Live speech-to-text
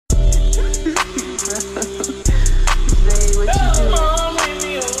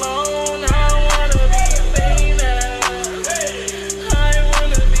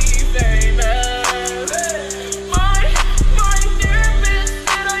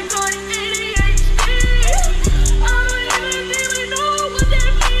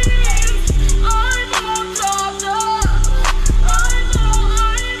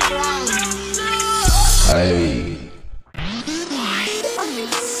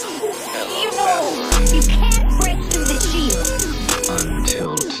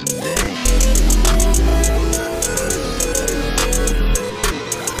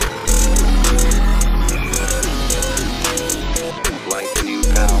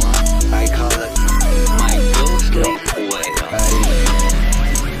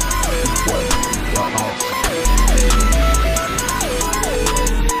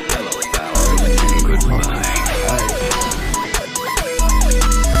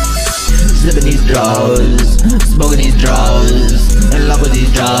Sipping these drugs, smoking these drugs, in love with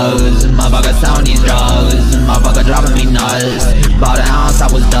these drugs. Motherfucker selling these drugs, motherfucker dropping me nuts. About an ounce I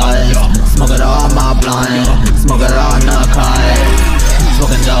was dust, smoke it all my blunt, smoke it all in the cut.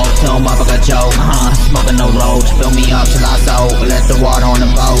 Smoking dope till motherfucker choke, smoking no roach, fill me up till I soak. Let the water on the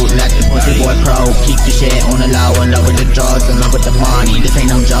boat, let the pussy boy croak. Keep the shit on the low, in love with the drugs, in love with the money. This ain't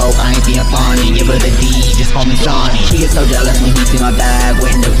no joke, I ain't being funny. Give her the D, just call me Sonny. She gets so jealous when he see my bag,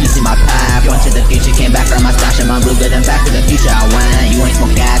 waiting till he see my path. Went to the future, came back, grab my stash and my blue good and back to the future I went. You ain't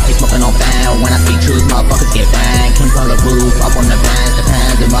smoke gas, you smoking on fan. When I speak truth, motherfuckers get banged. King from the roof, up on the bands,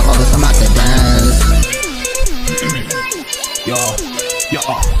 depends if motherfuckers come out to dance. Yo.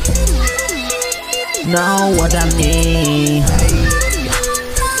 Know what I mean?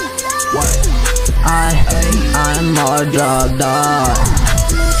 What? I'm more drugged up.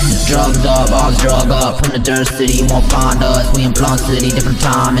 Drugged up, all drug up. From the dirt city, you won't find us. We in Blunt City, different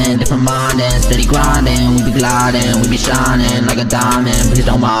timing, different minding. Steady grinding, we be gliding, we be shining like a diamond. Please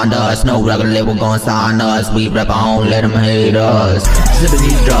don't mind us, no record label gon' sign us. We rap our own, let them hate us. Sipping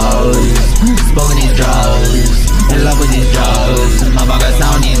these drugs, smoking these drugs, in love with these drugs. Motherfucker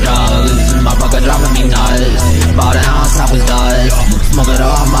selling these drugs, motherfucker dropping me nuts. About an ounce I was dust, smoke it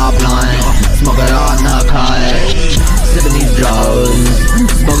all my blunt, smoke it all in the cut. Sipping these drugs,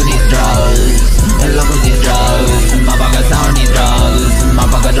 smoking these drugs, in love with these drugs. Motherfucker selling these drugs,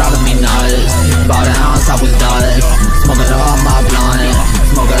 motherfucker dropping me nuts. About an ounce I was dust, smoke it all my blunt,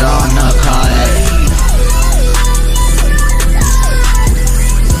 smoke it all in the cut.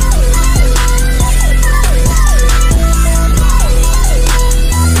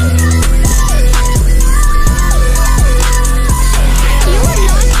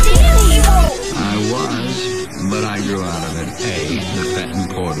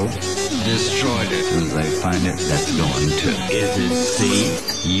 Destroyed it. As soon as they find it, that's going to. Is it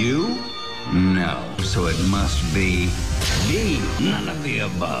C? U? No. So it must be D. None of the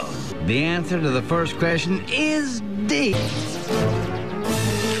above. The answer to the first question is D.